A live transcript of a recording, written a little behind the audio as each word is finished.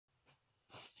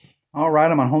All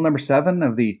right, I'm on hole number 7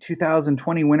 of the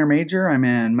 2020 Winter Major. I'm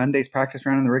in Monday's practice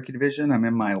round in the rookie division. I'm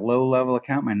in my low-level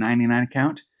account, my 99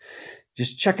 account.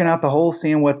 Just checking out the hole,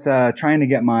 seeing what's trying to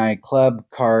get my club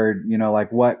card,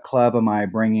 like what club am I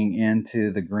bringing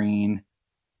into the green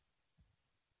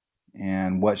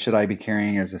and what should I be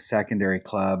carrying as a secondary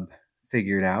club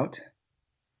figured out.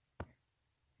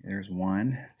 There's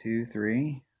 1, 2,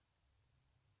 3.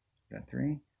 Is that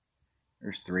 3?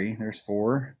 There's 3. There's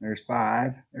 4. There's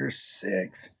 5. There's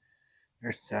 6.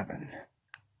 There's 7.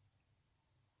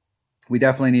 We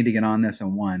definitely need to get on this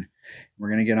in 1. We're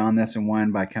going to get on this in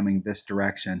 1 by coming this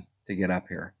direction to get up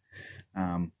here.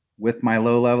 With my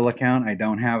low-level account, I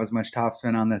don't have as much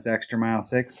topspin on this extra mile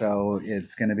 6, so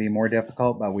it's going to be more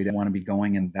difficult, but we don't want to be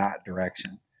going in that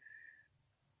direction.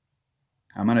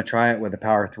 I'm going to try it with a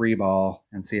power 3 ball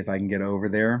and see if I can get over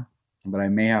there, but I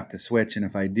may have to switch, and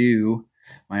if I do,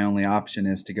 my only option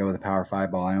is to go with a power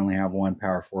 5 ball. I only have 1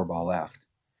 power 4 ball left.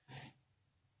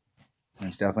 And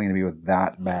it's definitely going to be with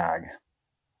that bag.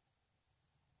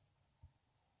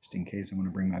 Just in case I want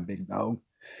to bring my big dog.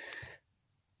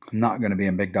 I'm not going to be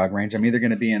in big dog range. I'm either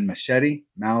going to be in Machete,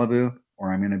 Malibu,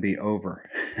 or I'm going to be over.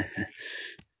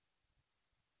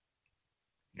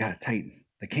 Got to tighten.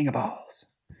 The king of balls.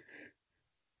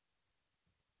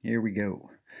 Here we go.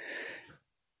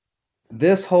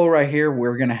 This hole right here,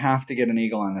 we're going to have to get an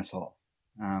eagle on this hole.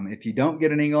 If you don't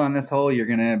get an eagle on this hole, you're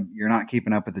not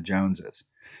keeping up with the Joneses.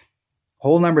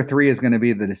 Hole number 3 is going to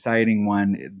be the deciding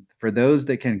one. For those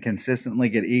that can consistently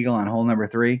get eagle on hole number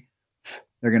 3,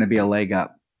 they're going to be a leg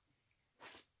up.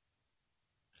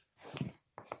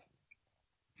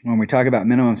 When we talk about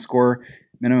minimum score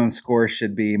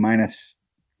should be minus,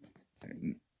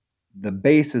 the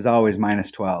base is always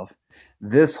minus 12.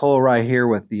 This hole right here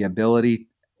with the ability,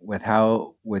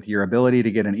 with your ability to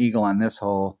get an eagle on this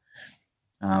hole,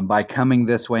 by coming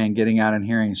this way and getting out in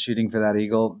here and shooting for that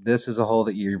eagle, this is a hole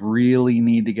that you really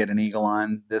need to get an eagle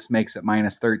on. This makes it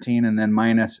minus 13, and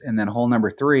then hole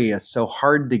number 3 is so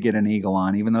hard to get an eagle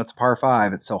on, even though it's a par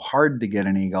 5, it's so hard to get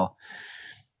an eagle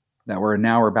that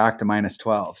we're back to minus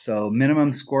 12. So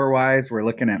minimum score-wise, we're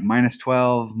looking at minus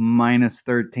 12, minus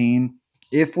 13.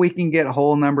 If we can get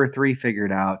hole number 3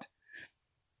 figured out,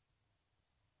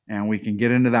 and we can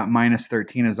get into that minus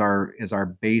 13 as our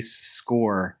base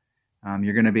score,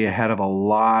 you're going to be ahead of a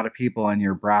lot of people in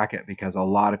your bracket, because a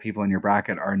lot of people in your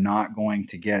bracket are not going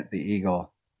to get the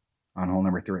eagle on hole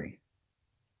number 3.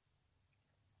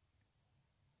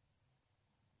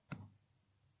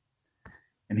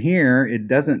 And here, it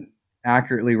doesn't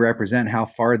accurately represent how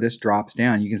far this drops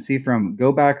down. You can see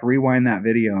go back, rewind that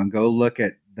video, and go look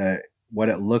at what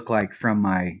it looked like from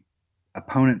my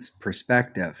opponent's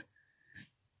perspective.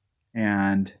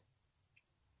 And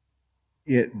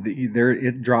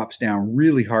it drops down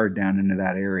really hard down into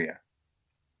that area.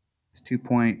 It's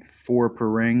 2.4 per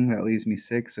ring. That leaves me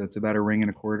 6, so it's about 1.25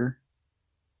 rings.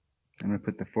 I'm going to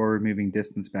put the forward moving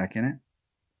distance back in it.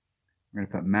 I'm going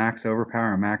to put max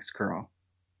overpower and max curl.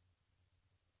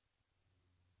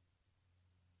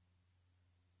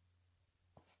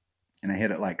 And I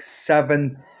hit it like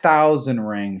 7,000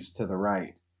 rings to the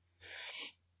right.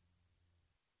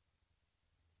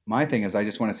 My thing is I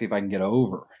just want to see if I can get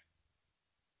over.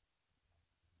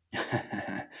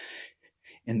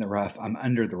 In the rough, I'm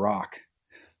under the rock.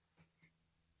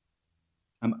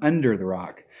 I'm under the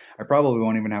rock. I probably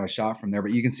won't even have a shot from there,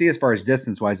 but you can see as far as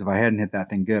distance-wise, if I hadn't hit that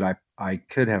thing good, I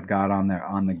could have got on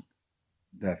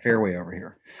the fairway over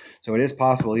here. So it is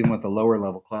possible even with the lower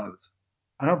level clubs.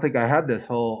 I don't think I had this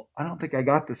hole. I don't think I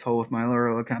got this hole with my lower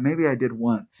level account. Maybe I did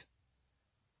once.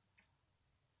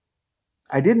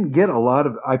 I didn't get a lot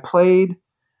of, I played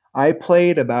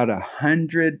about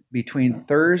 100 between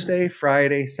Thursday,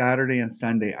 Friday, Saturday, and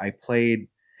Sunday. I played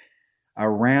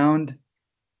around,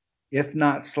 if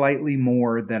not slightly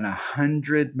more than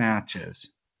 100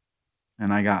 matches,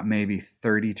 and I got maybe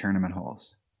 30 tournament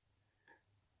holes.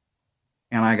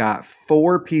 And I got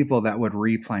 4 people that would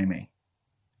replay me.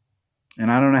 And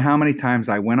I don't know how many times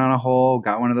I went on a hole,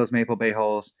 got one of those Maple Bay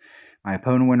holes. My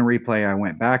opponent went to replay. I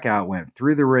went back out, went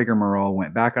through the rigmarole,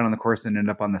 went back out on the course, and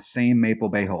ended up on the same Maple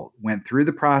Bay hole. Went through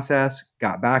the process,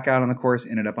 got back out on the course,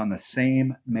 ended up on the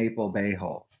same Maple Bay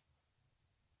hole.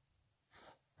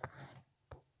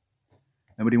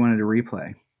 Nobody wanted to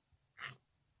replay.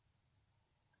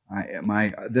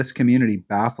 This community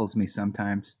baffles me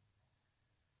sometimes.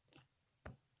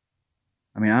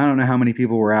 I mean, I don't know how many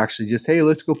people were actually just, hey,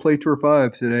 let's go play Tour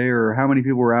 5 today, or how many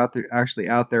people were actually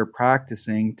out there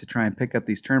practicing to try and pick up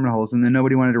these tournament holes, and then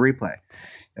nobody wanted to replay.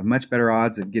 You have much better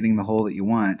odds of getting the hole that you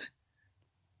want.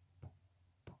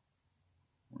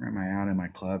 Where am I out in my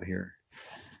club here?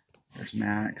 There's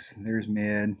max, there's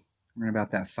mid. We're in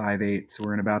about that 5/8, so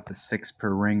we're in about the 6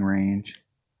 per ring range.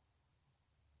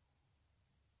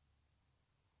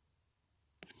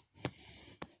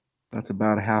 That's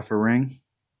about a half a ring.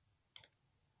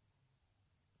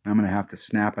 I'm going to have to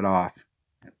snap it off.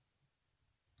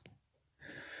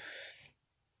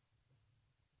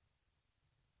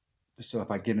 Just so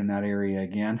if I get in that area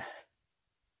again.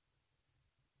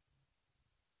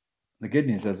 The good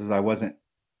news is I wasn't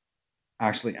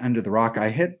actually under the rock. I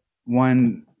hit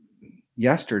one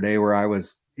yesterday where I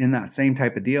was in that same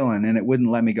type of deal, and then it wouldn't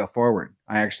let me go forward.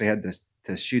 I actually had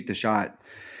to shoot the shot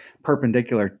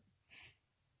perpendicular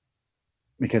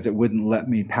because it wouldn't let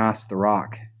me pass the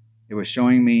rock. It was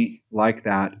showing me like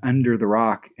that under the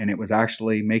rock, and it was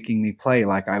actually making me play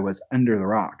like I was under the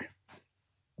rock.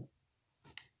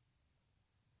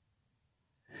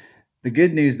 The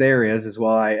good news there is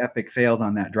while I epic failed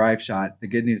on that drive shot, the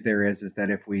good news there is that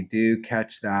if we do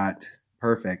catch that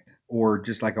perfect, or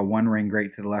just like a one ring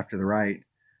great to the left or the right,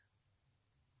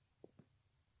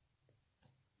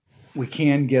 we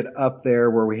can get up there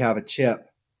where we have a chip.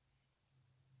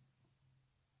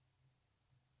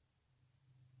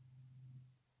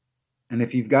 And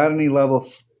if you've got any level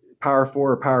power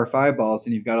 4 or power 5 balls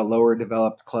and you've got a lower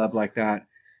developed club like that,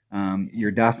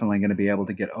 you're definitely going to be able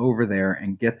to get over there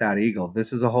and get that eagle.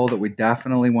 This is a hole that we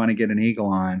definitely want to get an eagle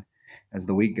on as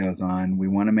the week goes on. We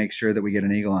want to make sure that we get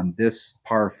an eagle on this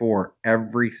par 4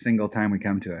 every single time we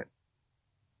come to it.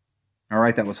 All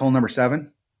right, that was hole number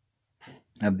 7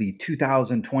 of the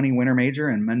 2020 Winter Major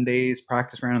and Monday's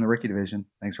practice round in the rookie division.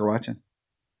 Thanks for watching.